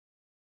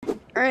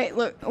Alright,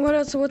 look,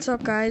 what's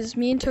up, guys?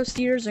 Me and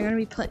Tostitos are gonna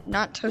be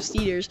not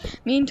Tostitos.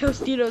 Me and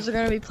Tostitos are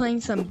gonna be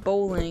playing some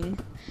bowling,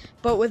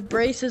 but with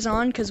braces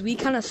on, because we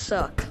kind of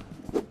suck.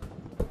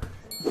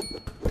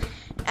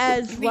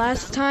 As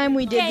last time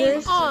we did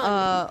this,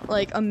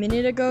 like a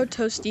minute ago,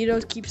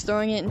 Tostitos keeps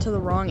throwing it into the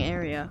wrong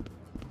area.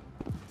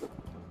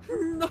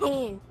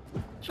 No!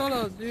 Shut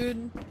up,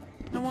 dude.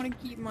 I want to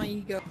keep my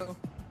ego.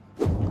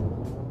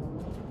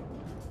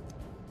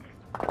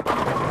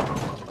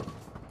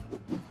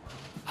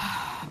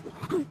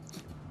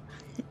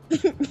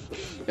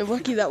 You're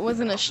lucky that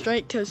wasn't a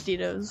strike,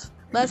 Tostitos.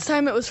 Last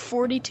time it was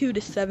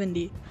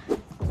 42-70.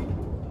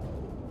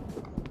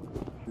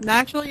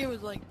 Actually, it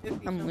was like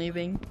 50. I'm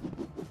leaving.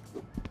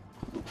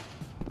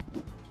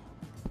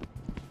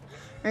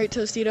 Alright,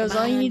 Tostitos,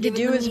 all you need to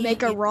do is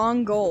make a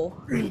wrong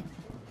goal.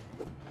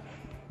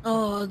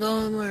 Oh,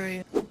 don't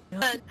worry.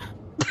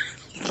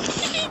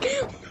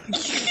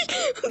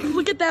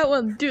 Look at that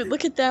one, dude,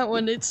 look at that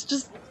one. It's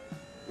just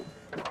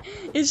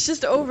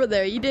over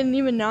there. You didn't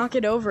even knock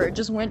it over. It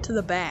just went to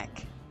the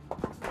back.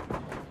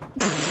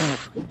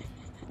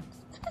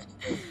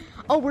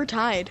 Oh, we're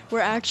tied. We're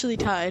actually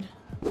tied.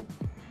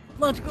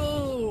 Let's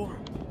go!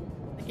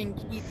 I can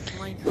keep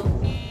myself.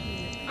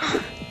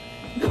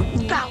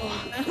 Foul!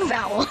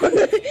 Foul!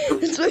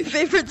 It's my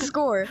favorite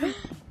score.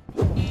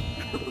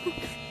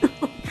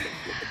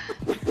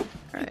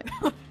 Alright.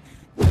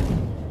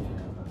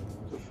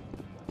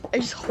 I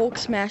just Hulk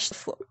smashed the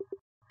floor.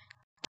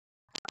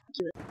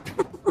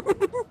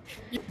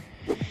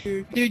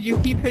 Dude, you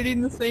keep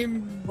hitting the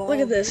same ball. Look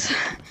at this.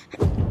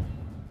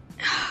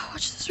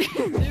 Watch this.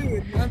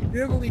 Dude, I'm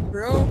dribbling,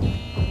 bro.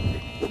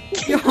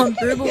 Yo, I'm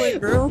dribbling,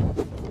 bro.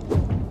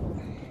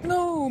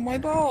 No, my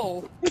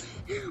ball.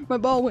 My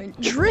ball went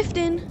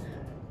drifting.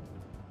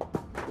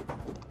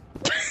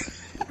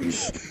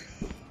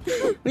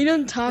 We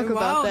don't talk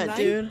about that, nice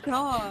dude.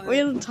 shot. We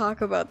don't talk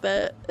about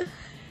that.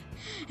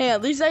 Hey,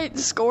 at least I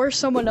score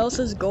someone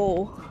else's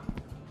goal.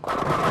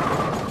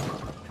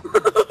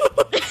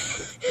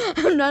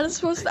 I'm not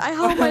supposed to.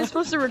 How am I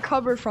supposed to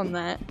recover from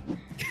that?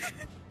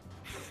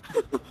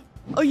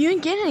 Oh, you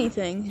didn't get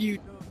anything. You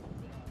know.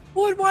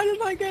 What? Why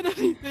didn't I get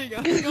anything? I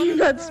got You're it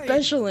not right.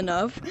 special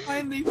enough. I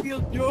finally feel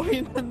joy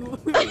and then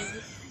lose.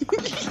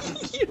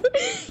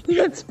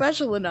 You're not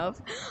special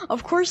enough.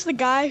 Of course, the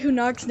guy who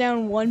knocks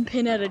down one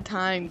pin at a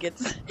time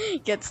gets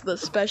the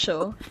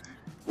special.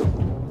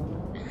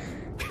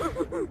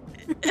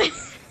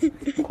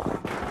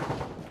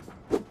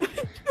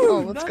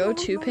 Oh, let's go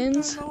 2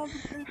 pins.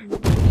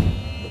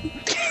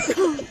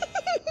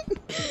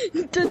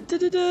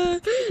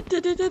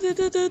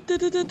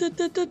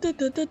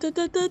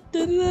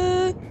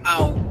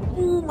 Ow!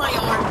 Ooh, my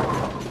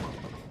arm!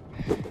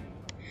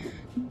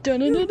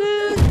 Dude,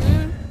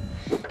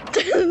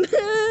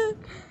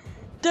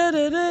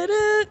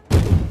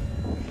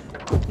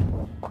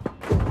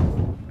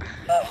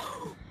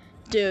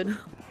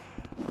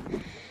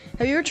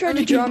 have you ever tried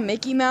to draw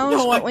Mickey Mouse?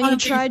 No, But when you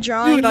try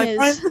drawing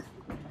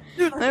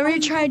whenever you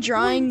try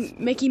drawing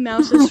Mickey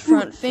Mouse's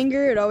front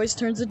finger, it always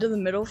turns into the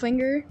middle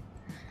finger.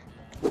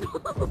 Okay,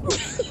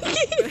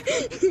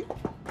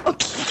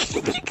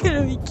 you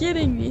gotta be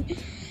kidding me.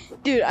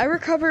 Dude, I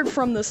recovered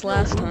from this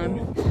last time.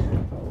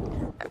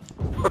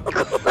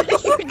 What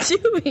are you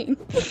doing?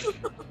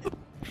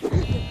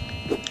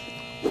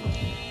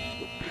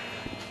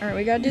 Alright,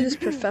 we gotta do this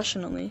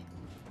professionally.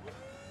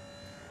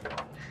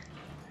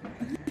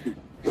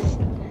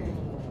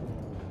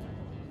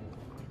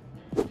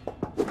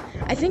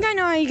 I think I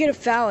know how you get a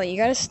foul. You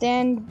gotta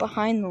stand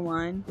behind the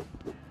line.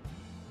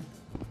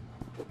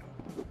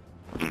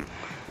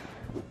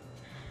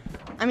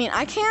 I mean,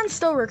 I can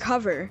still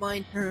recover.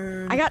 My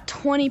turn. I got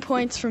 20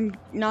 points from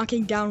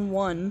knocking down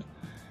one.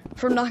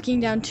 From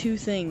knocking down 2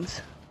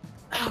 things.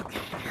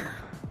 Okay.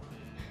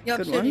 Yup,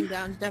 Good sitting one.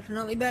 down's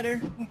definitely better.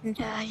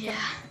 Yeah.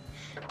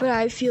 But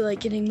I feel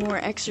like getting more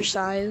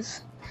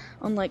exercise,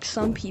 unlike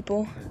some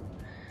people.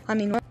 I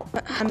mean, I'll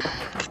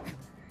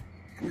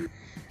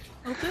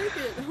take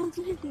it. I'll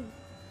take it.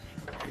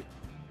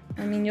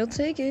 I mean, you'll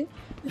take it.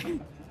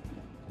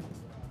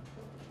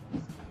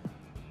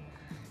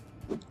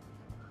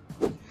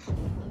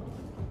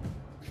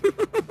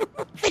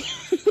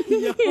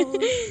 Yo,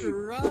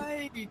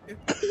 right.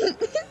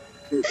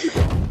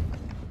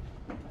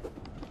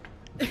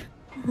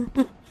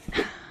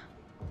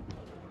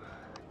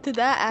 Does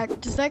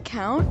that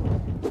count?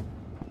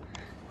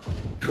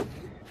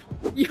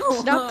 Yo,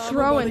 Stop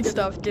throwing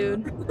stuff,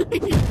 dude.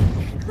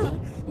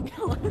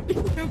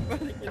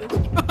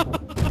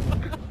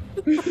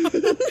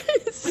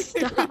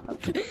 Stop.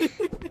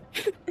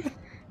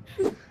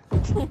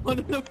 One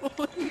of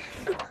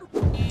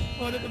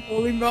the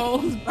bowling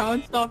balls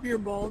bounced off your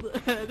bald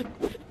head.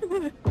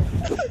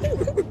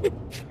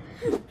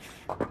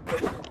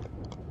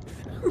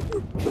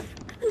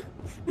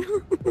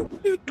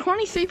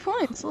 23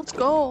 points. Let's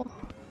go.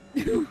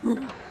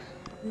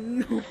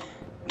 No.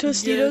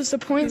 Tostitos, Yes, the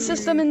point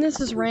system in this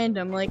is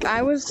random. Like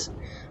I was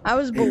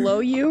below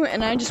you,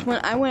 and I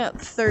went up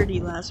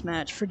 30 last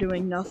match for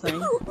doing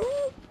nothing.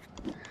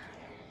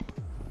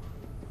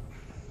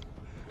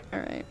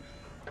 Alright.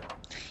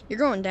 You're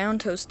going down,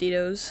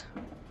 Tostitos.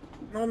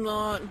 No, I'm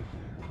not.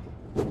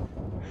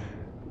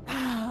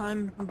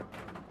 I'm.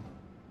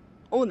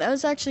 Oh, that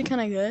was actually kind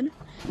of good.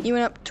 You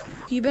went up.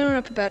 You went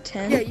up about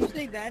 10. Yeah, you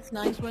say that's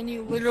nice when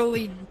you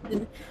literally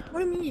didn't. What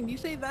do you mean? You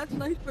say that's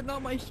nice, but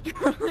not my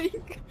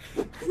strike.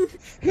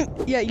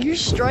 Yeah, your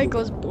strike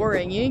was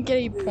boring. You didn't get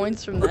any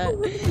points from that.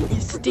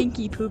 You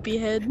stinky poopy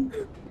head.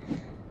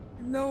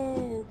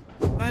 No,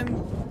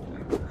 I'm.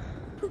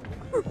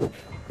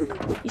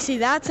 You see,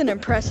 that's an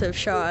impressive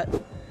shot.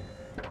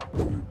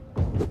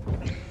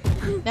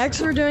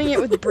 Next, we're doing it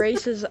with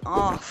braces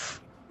off.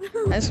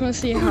 I just want to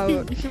see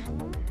how.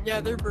 Yeah,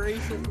 they're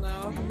braces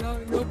now.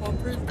 No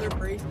bumpers, they're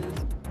braces.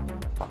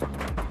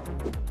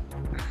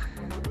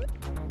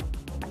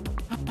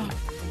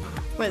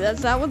 Wait,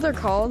 is that what they're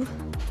called?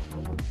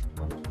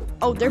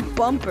 Oh, they're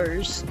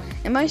bumpers.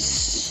 Am I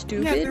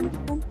stupid? Yeah, they're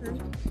bumpers.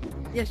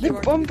 Yes, They're you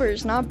are.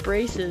 bumpers, not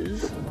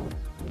braces.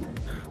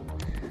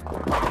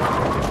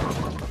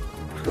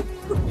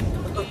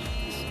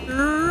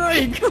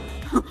 Strike!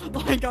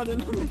 I got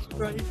another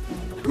strike.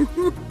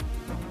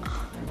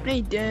 No,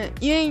 you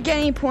didn't. You didn't get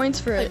any points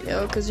for it,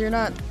 yo, because you're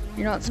not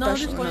No, special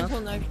just wait enough.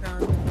 until next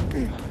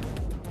round.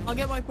 I'll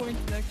get my points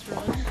next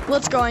round.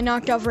 Let's go. I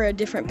knocked over a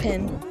different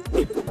pin.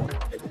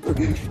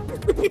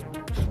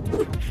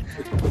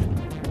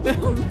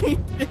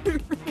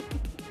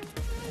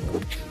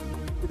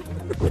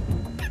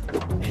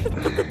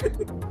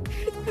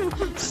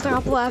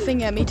 Stop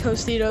laughing at me,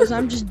 Tostitos.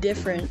 I'm just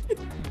different.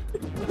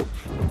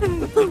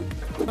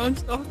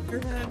 Bounce off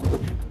your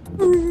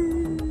head.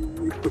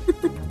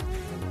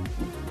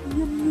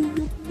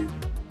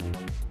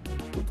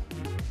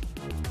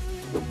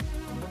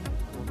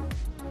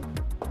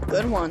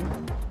 Good one.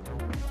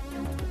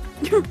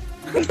 Good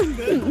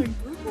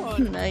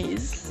one.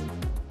 Nice.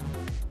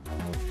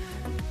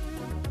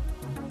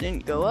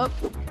 Didn't go up.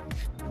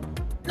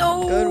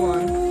 No. Good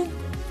one.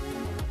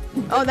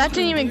 Oh, that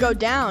didn't even go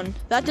down.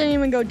 That didn't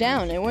even go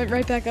down. It went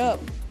right back up.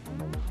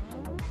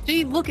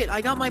 See, look it.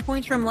 I got my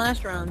points from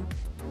last round.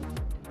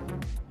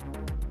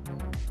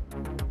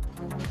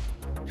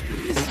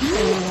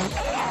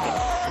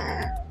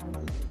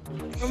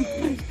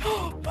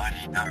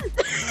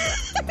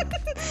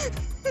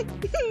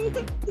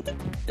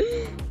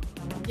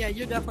 Yeah,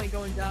 you're definitely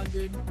going down,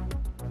 dude.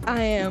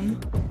 I am.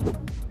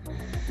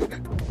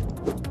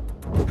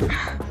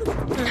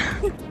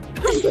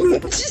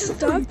 Just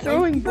stop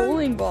throwing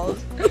bowling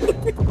balls.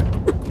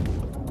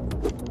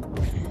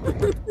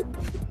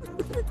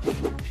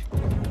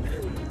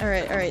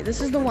 Alright,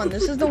 this is the one.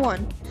 This is the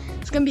one.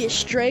 It's gonna be a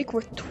strike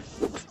worth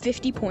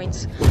 50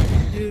 points.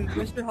 Dude,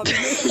 Mr. Hobby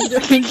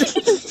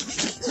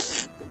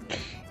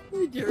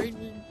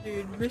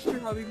dude, Mr.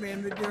 Hobby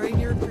Man, but during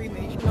your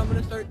cremation, I'm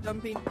gonna start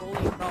dumping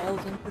bowling balls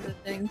into the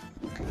thing.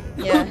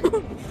 Yeah.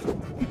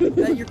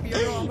 At your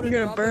funeral, I'm You're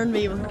gonna drop burn a-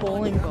 me with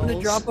bowling I'm gonna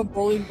balls. drop a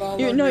bowling ball.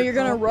 You're, on no, your you're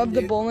gonna coffin, rub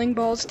the dude. bowling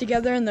balls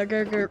together and they're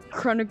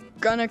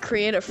gonna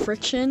create a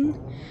friction,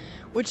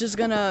 which is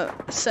gonna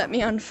set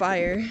me on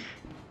fire.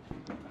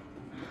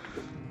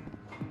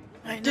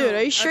 I know, Dude, are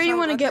you that's sure you how-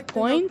 want to that's get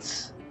actually how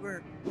points? it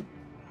works.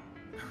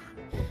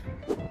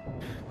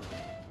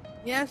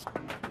 Yes.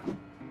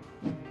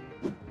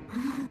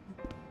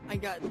 I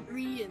got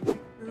 3 and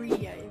 3,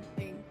 I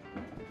think.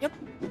 Yep.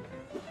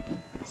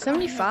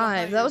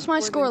 75. That was my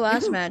score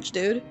last match,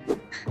 dude.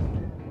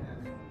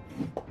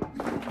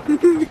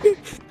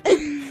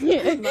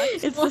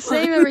 It's the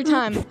same every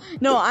time.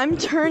 No, I'm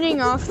turning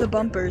off the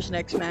bumpers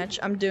next match.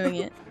 I'm doing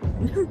it.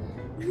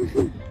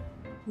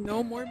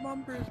 No more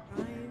bumpers,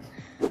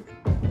 guys.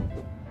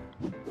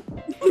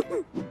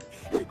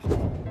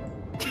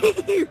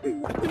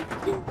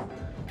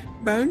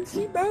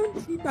 Bouncy,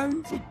 bouncy,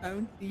 bouncy,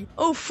 bouncy.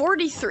 Oh,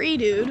 43,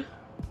 dude.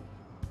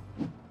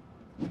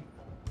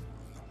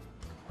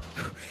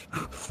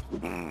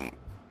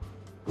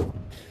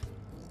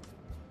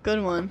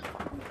 Good one.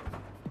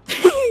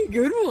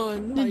 Good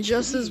one. Did I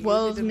just see, as you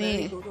well did as a very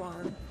me. good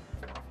one.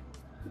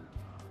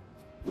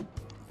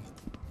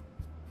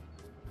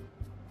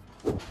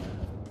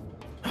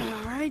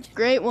 Alright.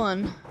 Great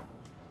one.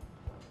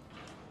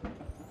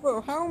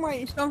 Bro, how am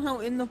I somehow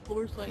in the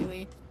floor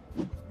slightly?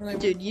 when I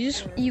Dude,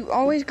 went you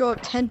always go up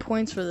 10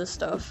 points for this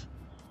stuff.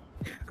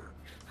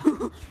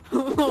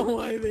 Oh,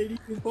 I have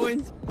 82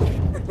 points.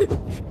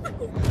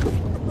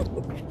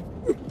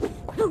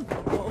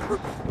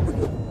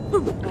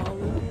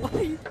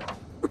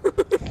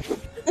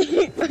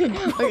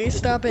 Okay,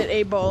 stop it,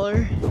 A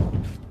baller.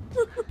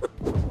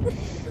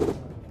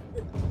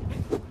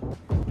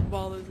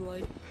 Ball is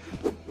life.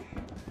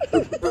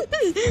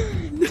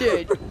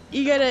 Dude,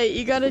 you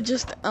gotta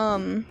just,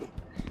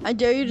 I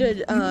dare you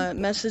to,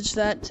 message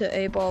that to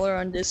A baller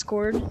on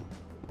Discord.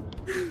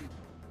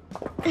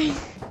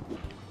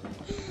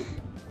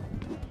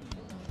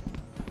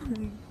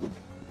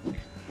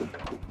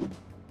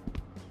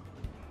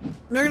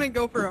 They're gonna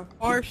go for a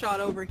far shot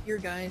over here,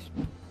 guys.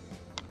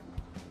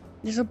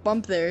 There's a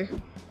bump there.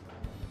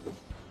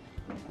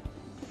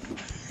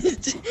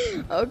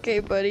 Okay,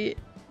 buddy.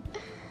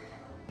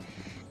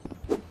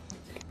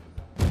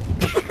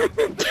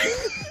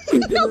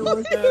 Didn't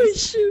work out. Oh,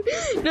 shoot.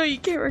 No, you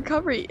can't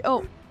recover it.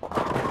 Oh.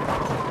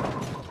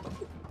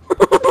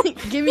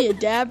 Give me a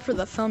dab for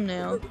the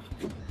thumbnail.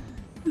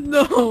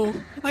 No,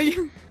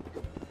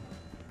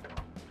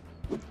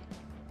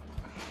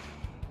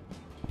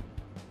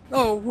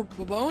 Oh,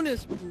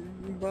 bonus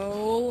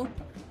roll.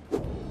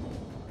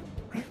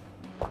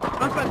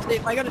 I was about to say,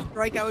 if I got a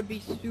strike, that'd be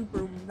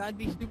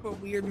super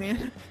weird,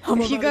 man.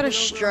 If you got a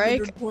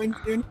strike, points,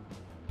 dude.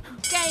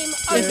 Game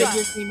If it over.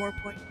 gives me more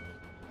points.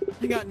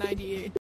 I got 98.